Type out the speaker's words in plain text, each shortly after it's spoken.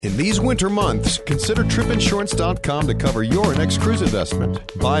In these winter months, consider tripinsurance.com to cover your next cruise investment.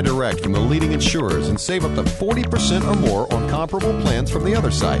 Buy direct from the leading insurers and save up to 40% or more on comparable plans from the other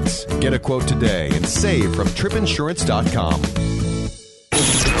sites. Get a quote today and save from tripinsurance.com.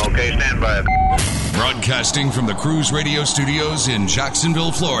 Okay, stand by. Broadcasting from the Cruise Radio Studios in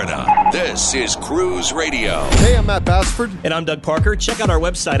Jacksonville, Florida. This is Cruise Radio. Hey, I'm Matt Bassford. And I'm Doug Parker. Check out our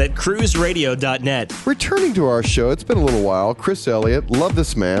website at cruiseradio.net. Returning to our show, it's been a little while, Chris Elliott. Love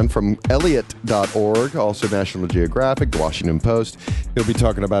this man from Elliott.org, also National Geographic, The Washington Post. He'll be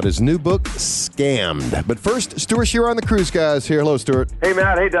talking about his new book, Scammed. But first, Stuart Shearer on the Cruise Guys here. Hello, Stuart. Hey,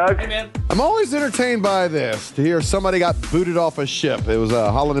 Matt. Hey, Doug. Hey, man. I'm always entertained by this, to hear somebody got booted off a ship. It was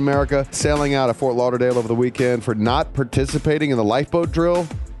Holland America sailing out of Fort Lauderdale over the weekend for not participating in the lifeboat drill.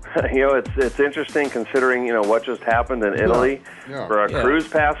 You know, it's interesting considering, you know, what just happened in Italy. Yeah. For a cruise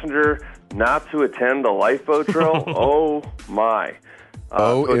passenger not to attend a lifeboat drill, oh, my.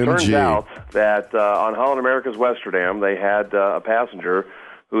 So it turns out that on Holland America's Westerdam, they had a passenger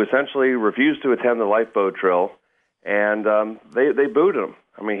who essentially refused to attend the lifeboat drill, and they booted him.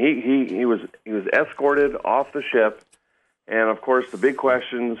 I mean, he was escorted off the ship. And, of course, the big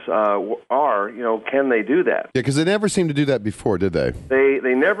questions are, you know, can they do that? Yeah, because they never seemed to do that before, did they?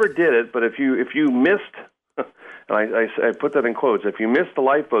 They never did it, but if you missed, and I put that in quotes, if you missed the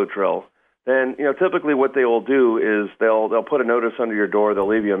lifeboat drill, then, you know, typically what they will do is they'll put a notice under your door, they'll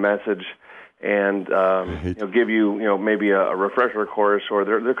leave you a message, and give you, you know, maybe a refresher course, or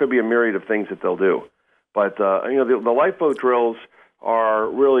there could be a myriad of things that they'll do. But, the lifeboat drills are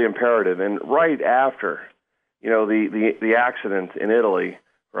really imperative, and right after the accident in Italy,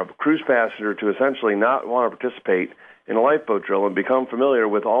 for a cruise passenger to essentially not want to participate in a lifeboat drill and become familiar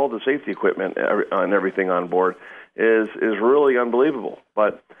with all the safety equipment and everything on board is really unbelievable.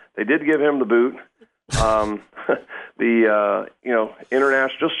 But they did give him the boot.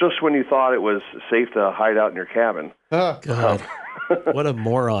 International, just when you thought it was safe to hide out in your cabin. God, what a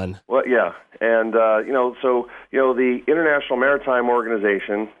moron. Well, yeah. And, the International Maritime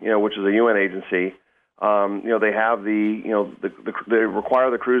Organization, which is a UN agency, they have they require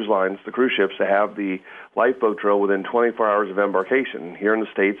the cruise lines, the cruise ships, to have the lifeboat drill within 24 hours of embarkation. Here in the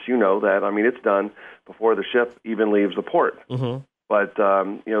States, you know that. I mean, it's done before the ship even leaves the port. Mm-hmm. But,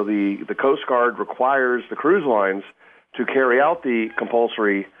 the Coast Guard requires the cruise lines to carry out the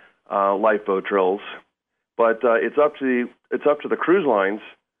compulsory lifeboat drills. But it's up to the cruise lines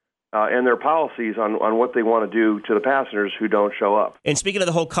and their policies on what they want to do to the passengers who don't show up. And speaking of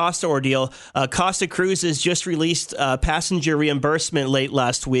the whole Costa ordeal, Costa Cruises just released passenger reimbursement late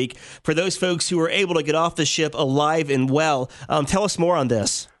last week for those folks who were able to get off the ship alive and well. Tell us more on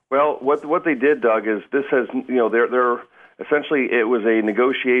this. Well, what they did, Doug, is this has, they're essentially, it was a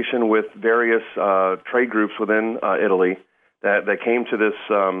negotiation with various trade groups within Italy that came to this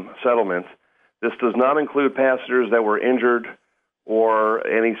settlement. This does not include passengers that were injured or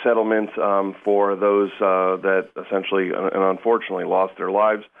any settlement for those that essentially and unfortunately lost their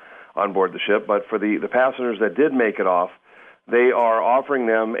lives on board the ship. But for the passengers that did make it off, they are offering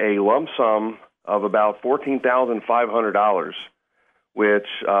them a lump sum of about $14,500, which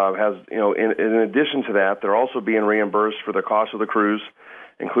has, in addition to that, they're also being reimbursed for the cost of the cruise,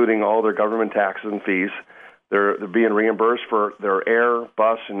 including all their government taxes and fees. They're being reimbursed for their air,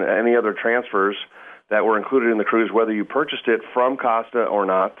 bus, and any other transfers that were included in the cruise, whether you purchased it from Costa or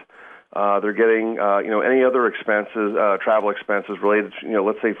not. They're getting, any other expenses, travel expenses related to,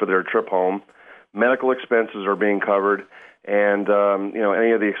 let's say for their trip home. Medical expenses are being covered, and,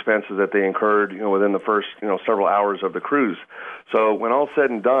 any of the expenses that they incurred, within the first, several hours of the cruise. So when all said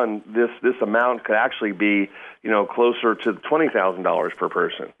and done, this amount could actually be, closer to $20,000 per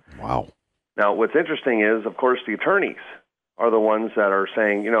person. Wow. Now, what's interesting is, of course, the attorneys are the ones that are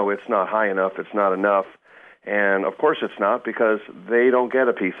saying, it's not high enough, it's not enough. And, of course, it's not, because they don't get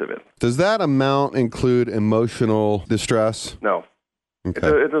a piece of it. Does that amount include emotional distress? No. Okay.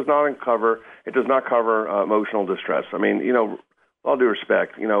 It does not cover emotional distress. I mean, with all due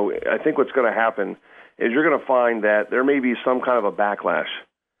respect, I think what's going to happen is you're going to find that there may be some kind of a backlash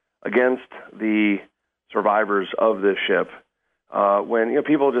against the survivors of this ship when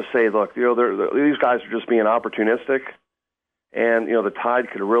people just say, look, these guys are just being opportunistic. And, the tide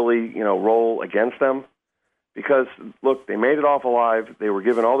could really, roll against them because, look, they made it off alive. They were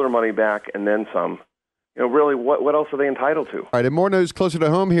given all their money back and then some. Really, what else are they entitled to? All right, and more news closer to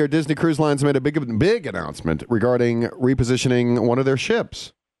home here. Disney Cruise Lines made a big announcement regarding repositioning one of their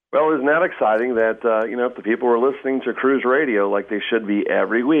ships. Well, isn't that exciting that, if the people were listening to Cruise Radio like they should be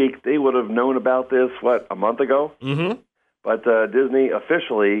every week, they would have known about this, a month ago? Mm-hmm. But Disney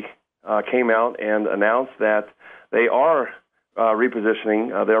officially came out and announced that they are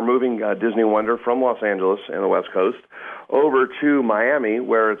repositioning. They're moving Disney Wonder from Los Angeles and the West Coast over to Miami,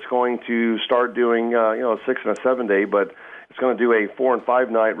 where it's going to start doing a 6 and a 7 day, but it's going to do a 4 and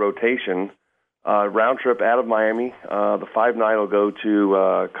 5 night rotation, round trip out of Miami. The 5 night will go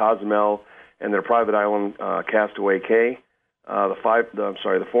to Cozumel and their private island, Castaway Cay.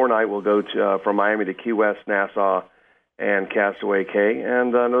 The 4 night will go to from Miami to Key West, Nassau, and Castaway Cay,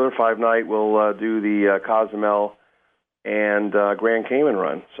 and another 5 night will do the Cozumel and Grand Cayman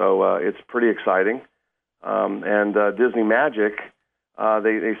run. So it's pretty exciting. And Disney Magic,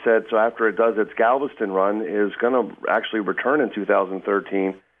 they said, so after it does its Galveston run, is going to actually return in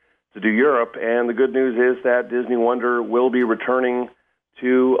 2013 to do Europe. And the good news is that Disney Wonder will be returning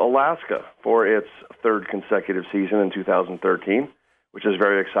to Alaska for its 3rd consecutive season in 2013, which is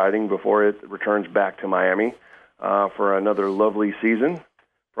very exciting before it returns back to Miami for another lovely season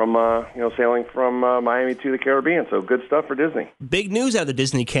from sailing from Miami to the Caribbean. So good stuff for Disney. Big news out of the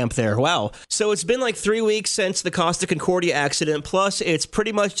Disney camp there. Wow. So it's been like 3 weeks since the Costa Concordia accident, plus it's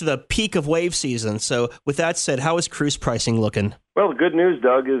pretty much the peak of wave season. So with that said, how is cruise pricing looking? Well, the good news,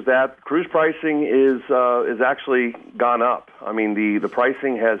 Doug, is that cruise pricing is actually gone up. I mean, the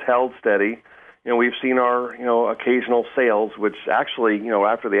pricing has held steady. We've seen our occasional sales, which actually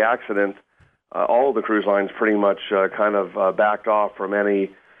after the accident, all of the cruise lines pretty much kind of backed off from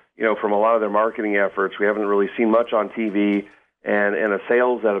from a lot of their marketing efforts. We haven't really seen much on TV, and the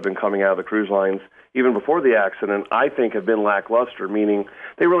sales that have been coming out of the cruise lines, even before the accident, I think have been lackluster, meaning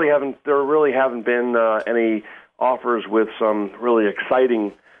there really haven't been any offers with some really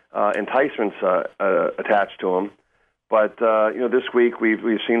exciting enticements attached to them. But this week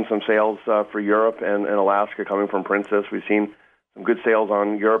we've seen some sales for Europe and Alaska coming from Princess. We've seen some good sales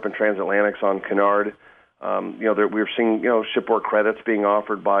on Europe and transatlantics on Cunard. We're seeing shipboard credits being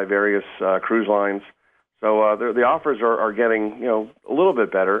offered by various cruise lines. So the offers are getting a little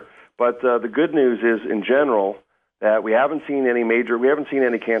bit better. But the good news is, in general, that we haven't seen any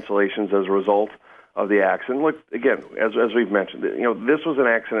cancellations as a result of the accident. Look, again, as we've mentioned, this was an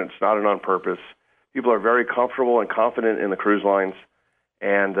accident. It's not an on purpose. People are very comfortable and confident in the cruise lines,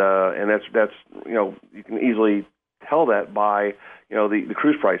 and that's you can easily tell that by the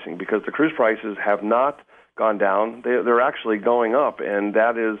cruise pricing, because the cruise prices have not gone down. They're actually going up, and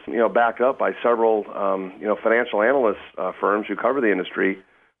that is backed up by several financial analyst firms who cover the industry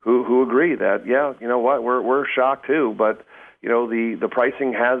who agree that we're shocked too, but the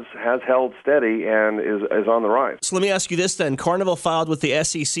pricing has held steady and is on the rise. So let me ask you this then. Carnival filed with the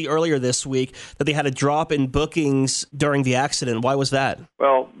SEC earlier this week that they had a drop in bookings during the accident. Why was that?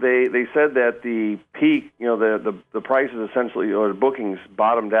 Well, they said that the peak, the prices essentially, or the bookings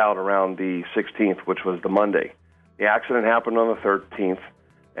bottomed out around the 16th, which was the Monday. The accident happened on the 13th.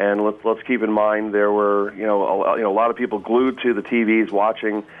 And let's keep in mind there were a lot of people glued to the TVs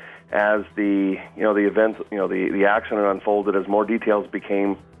watching as the event, the accident unfolded, as more details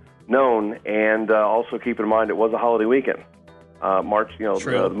became known. And also keep in mind it was a holiday weekend.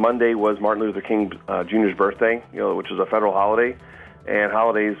 Monday was Martin Luther King Jr.'s birthday, which is a federal holiday, and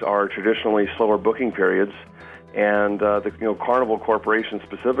holidays are traditionally slower booking periods. And the Carnival Corporation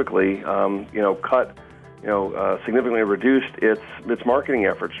specifically, cut. Significantly reduced its marketing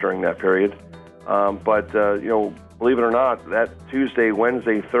efforts during that period. But believe it or not, that Tuesday,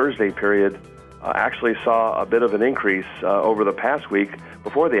 Wednesday, Thursday period actually saw a bit of an increase over the past week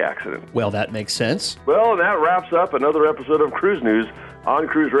before the accident. Well, that makes sense. Well, that wraps up another episode of Cruise News on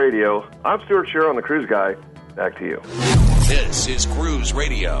Cruise Radio. I'm Stuart Scherer on The Cruise Guy. Back to you. This is Cruise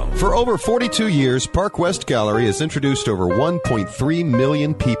Radio. For over 42 years, Park West Gallery has introduced over 1.3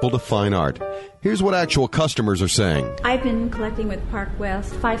 million people to fine art. Here's what actual customers are saying. I've been collecting with Park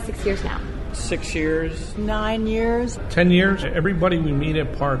West 5-6 years now. 6 years. 9 years. 10 years. Everybody we meet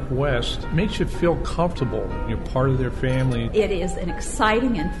at Park West makes you feel comfortable. You're part of their family. It is an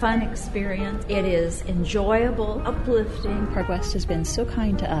exciting and fun experience. It is enjoyable, uplifting. Park West has been so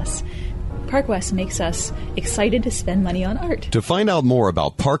kind to us. Park West makes us excited to spend money on art. To find out more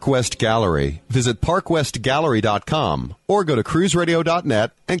about Park West Gallery, visit parkwestgallery.com or go to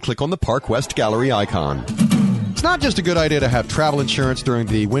cruiseradio.net and click on the Park West Gallery icon. It's not just a good idea to have travel insurance during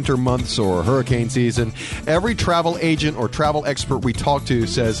the winter months or hurricane season. Every travel agent or travel expert we talk to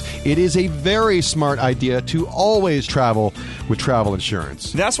says it is a very smart idea to always travel with travel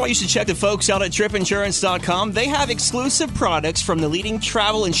insurance. That's why you should check the folks out at tripinsurance.com. They have exclusive products from the leading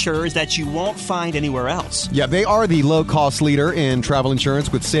travel insurers that you won't find anywhere else. Yeah, they are the low-cost leader in travel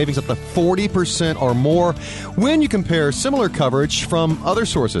insurance with savings up to 40% or more when you compare similar coverage from other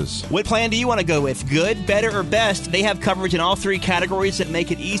sources. What plan do you want to go with? Good, better, or best? West, they have coverage in all three categories that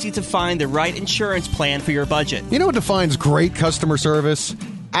make it easy to find the right insurance plan for your budget. You know what defines great customer service?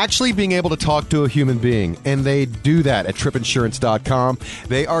 Actually being able to talk to a human being, and they do that at tripinsurance.com.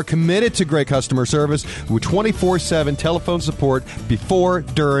 They are committed to great customer service with 24/7 telephone support before,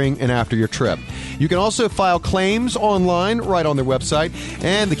 during, and after your trip. You can also file claims online right on their website,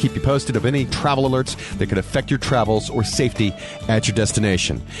 and they keep you posted of any travel alerts that could affect your travels or safety at your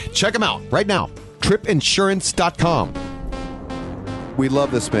destination. Check them out right now, tripinsurance.com. We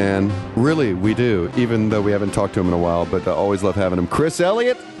love this man. Really, we do, even though we haven't talked to him in a while, but I always love having him. Chris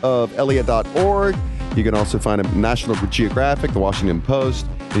Elliott of Elliott.org. You can also find him at National Geographic, The Washington Post.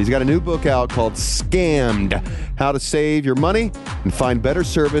 And he's got a new book out called Scammed, How to Save Your Money and Find Better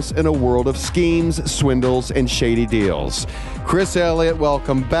Service in a World of Schemes, Swindles, and Shady Deals. Chris Elliott,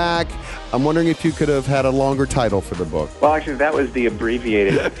 welcome back. I'm wondering if you could have had a longer title for the book. Well, actually, that was the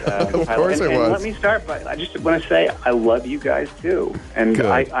abbreviated title. Of course it was. And let me start by, I just want to say I love you guys, too. And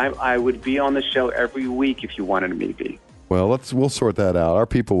I would be on the show every week if you wanted me to be. Well, we'll sort that out. Our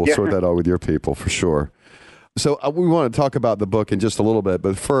people will sort that out with your people, for sure. So we want to talk about the book in just a little bit,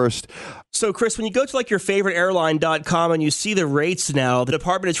 but first... So, Chris, when you go to like your favorite airline.com and you see the rates now, the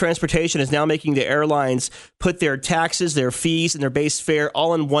Department of Transportation is now making the airlines put their taxes, their fees, and their base fare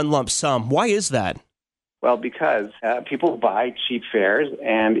all in one lump sum. Why is that? Well, because people buy cheap fares,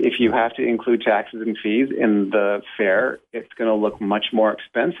 and if you have to include taxes and fees in the fare, it's going to look much more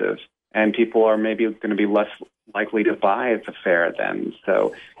expensive, and people are maybe going to be less likely to buy the fare then.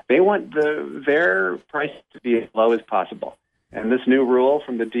 So they want their price to be as low as possible. And this new rule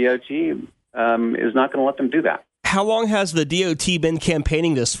from the DOT is not going to let them do that. How long has the DOT been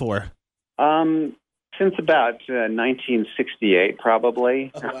campaigning this for? Since about 1968,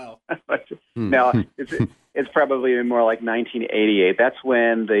 probably. Oh, wow. No, it's probably more like 1988. That's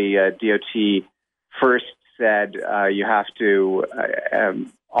when the DOT first said you have to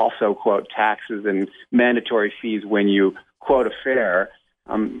also quote taxes and mandatory fees when you quote a fare.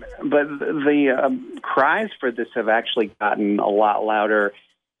 But the cries for this have actually gotten a lot louder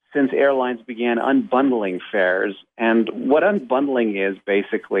since airlines began unbundling fares. And what unbundling is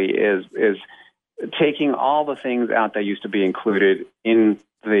basically is taking all the things out that used to be included in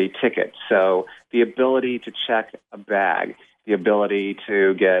the ticket. So the ability to check a bag, the ability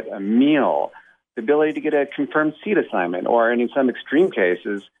to get a meal, the ability to get a confirmed seat assignment, or in some extreme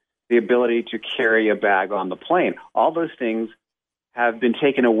cases, the ability to carry a bag on the plane. All those things have been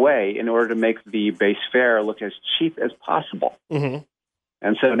taken away in order to make the base fare look as cheap as possible. Mm-hmm.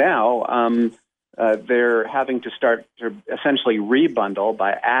 And so now they're having to start to essentially rebundle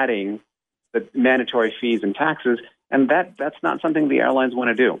by adding the mandatory fees and taxes, and that's not something the airlines want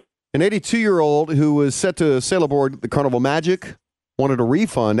to do. An 82-year-old who was set to sail aboard the Carnival Magic wanted a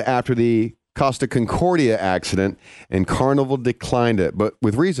refund after the Costa Concordia accident, and Carnival declined it, but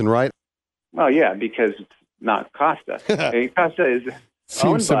with reason, right? Well, yeah, because it's not Costa. Costa is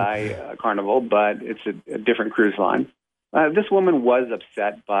owned by Carnival, but it's a different cruise line. This woman was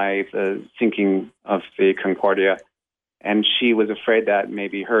upset by the sinking of the Concordia, and she was afraid that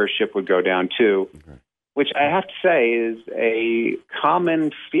maybe her ship would go down too, which I have to say is a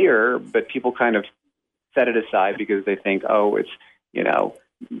common fear, but people kind of set it aside because they think, oh, it's,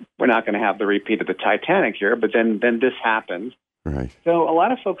 we're not going to have the repeat of the Titanic here, but then this happens. Right. So a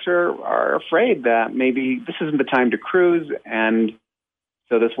lot of folks are afraid that maybe this isn't the time to cruise, and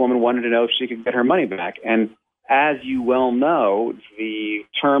so this woman wanted to know if she could get her money back. And as you well know, the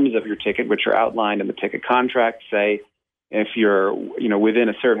terms of your ticket, which are outlined in the ticket contract, say if you're within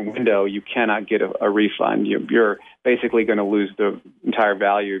a certain window, you cannot get a refund. You're basically going to lose the entire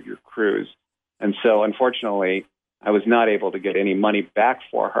value of your cruise. And so, unfortunately, I was not able to get any money back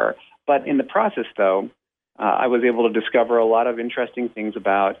for her. But in the process, though, I was able to discover a lot of interesting things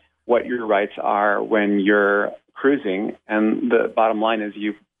about what your rights are when you're cruising. And the bottom line is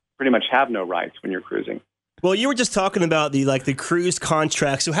you pretty much have no rights when you're cruising. Well, you were just talking about the cruise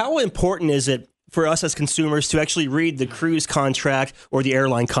contract. So how important is it for us as consumers to actually read the cruise contract or the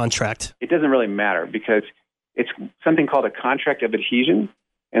airline contract? It doesn't really matter because it's something called a contract of adhesion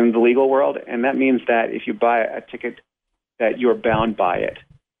in the legal world. And that means that if you buy a ticket, that you're bound by it,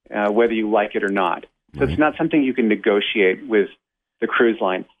 whether you like it or not. So it's not something you can negotiate with the cruise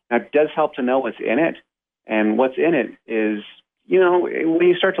line. Now, it does help to know what's in it. And what's in it is, when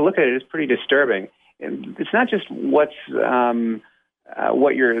you start to look at it, it's pretty disturbing. And it's not just what the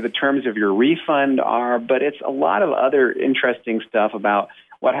terms of your refund are, but it's a lot of other interesting stuff about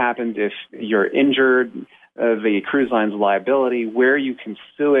what happens if you're injured, the cruise line's liability, where you can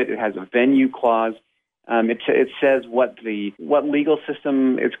sue it. It has a venue clause. It says what legal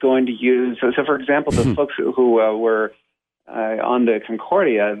system it's going to use. So for example, the folks who were on the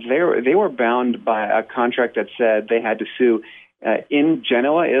Concordia, they were bound by a contract that said they had to sue in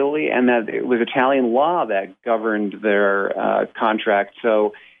Genoa, Italy, and that it was Italian law that governed their contract.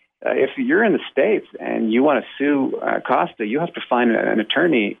 So if you're in the States and you want to sue Costa, you have to find an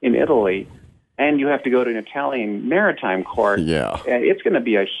attorney in Italy, and you have to go to an Italian maritime court. Yeah. It's going to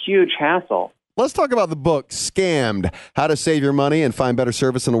be a huge hassle. Let's talk about the book, Scammed, How to Save Your Money and Find Better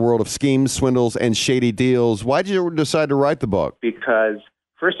Service in a World of Schemes, Swindles, and Shady Deals. Why did you decide to write the book? Because,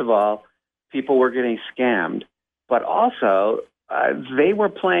 first of all, people were getting scammed, but also they were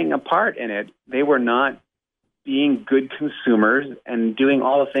playing a part in it. They were not being good consumers and doing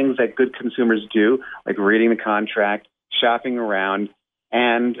all the things that good consumers do, like reading the contract, shopping around,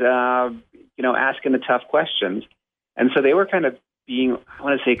 and asking the tough questions. And so they were kind of being, I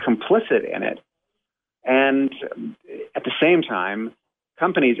want to say, complicit in it. And at the same time,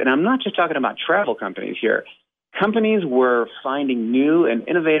 companies, and I'm not just talking about travel companies here, companies were finding new and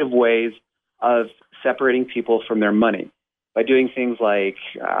innovative ways of separating people from their money by doing things like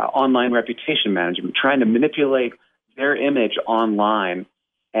online reputation management, trying to manipulate their image online,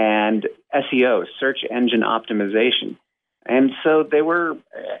 and SEO, search engine optimization. And so they were,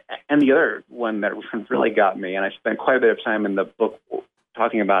 and the other one that really got me, and I spent quite a bit of time in the book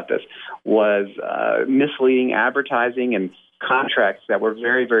talking about this, was misleading advertising and contracts that were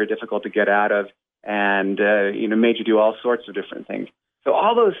very, very difficult to get out of, and made you do all sorts of different things. So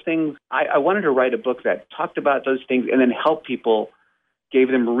all those things, I wanted to write a book that talked about those things and then helped people, gave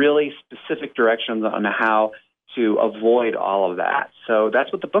them really specific directions on how to avoid all of that. So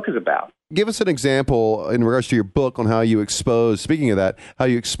that's what the book is about. Give us an example in regards to your book on how you exposed, speaking of that, how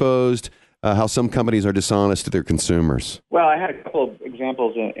you exposed how some companies are dishonest to their consumers. Well, I had a couple of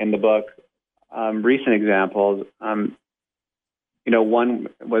examples in the book, recent examples. One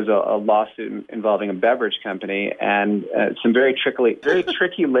was a lawsuit involving a beverage company and some very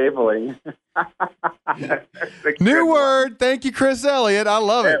tricky labeling. New word. Thank you, Chris Elliott. I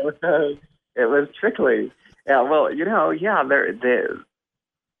love it. It was tricky. Yeah, well,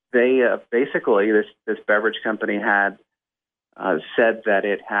 they basically this beverage company had said that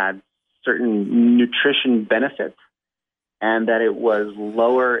it had certain nutrition benefits and that it was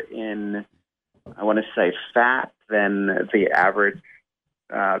lower in, I want to say, fat than the average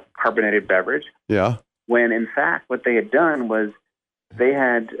carbonated beverage. Yeah. When in fact what they had done was they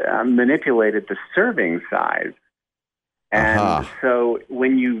had manipulated the serving size. And so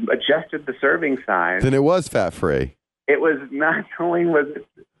when you adjusted the serving size, then it was fat-free. It was not only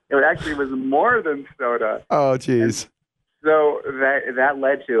it actually was more than soda. Oh, geez. So that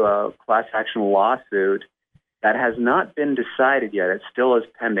led to a class action lawsuit that has not been decided yet. It still is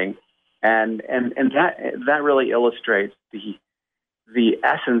pending, and that really illustrates the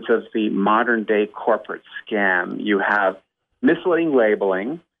essence of the modern day corporate scam. You have misleading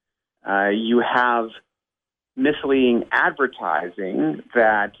labeling. You have misleading advertising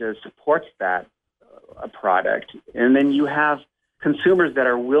that supports that product. And then you have consumers that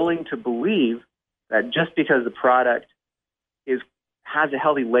are willing to believe that just because the product has a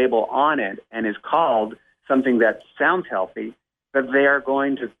healthy label on it and is called something that sounds healthy, that they are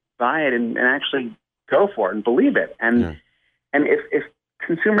going to buy it and actually go for it and believe it. And if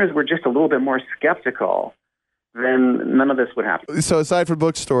consumers were just a little bit more skeptical, then none of this would happen. So aside from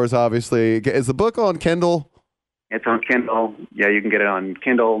bookstores, obviously, is the book on Kindle? It's on Kindle. Yeah, you can get it on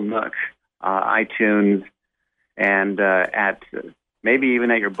Kindle, Nook, iTunes, and maybe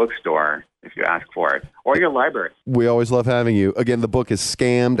even at your bookstore if you ask for it, or your library. We always love having you. Again, the book is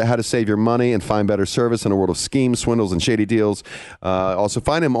Scammed, How to Save Your Money and Find Better Service in a World of Schemes, Swindles, and Shady Deals. Also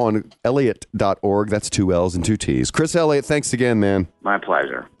find him on Elliott.org. That's 2 L's and 2 T's. Chris Elliott, thanks again, man. My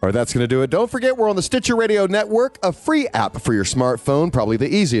pleasure. All right, that's going to do it. Don't forget, we're on the Stitcher Radio Network, a free app for your smartphone, probably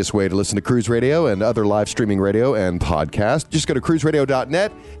the easiest way to listen to Cruise Radio and other live streaming radio and podcasts. Just go to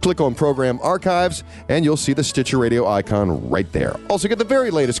cruiseradio.net, click on Program Archives, and you'll see the Stitcher Radio icon right there. Also, get the very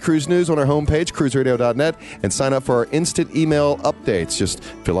latest cruise news on our homepage, cruiseradio.net, and sign up for our instant email updates. Just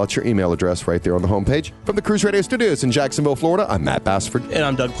fill out your email address right there on the homepage. From the Cruise Radio Studios in Jacksonville, Florida, I'm Matt Bassford. And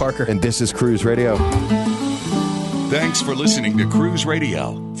I'm Doug Parker. And this is Cruise Radio. Thanks for listening to Cruise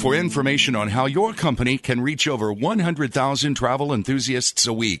Radio. For information on how your company can reach over 100,000 travel enthusiasts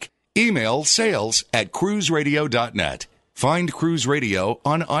a week, email sales@cruiseradio.net. Find Cruise Radio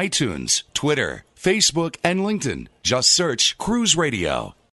on iTunes, Twitter, Facebook, and LinkedIn. Just search Cruise Radio.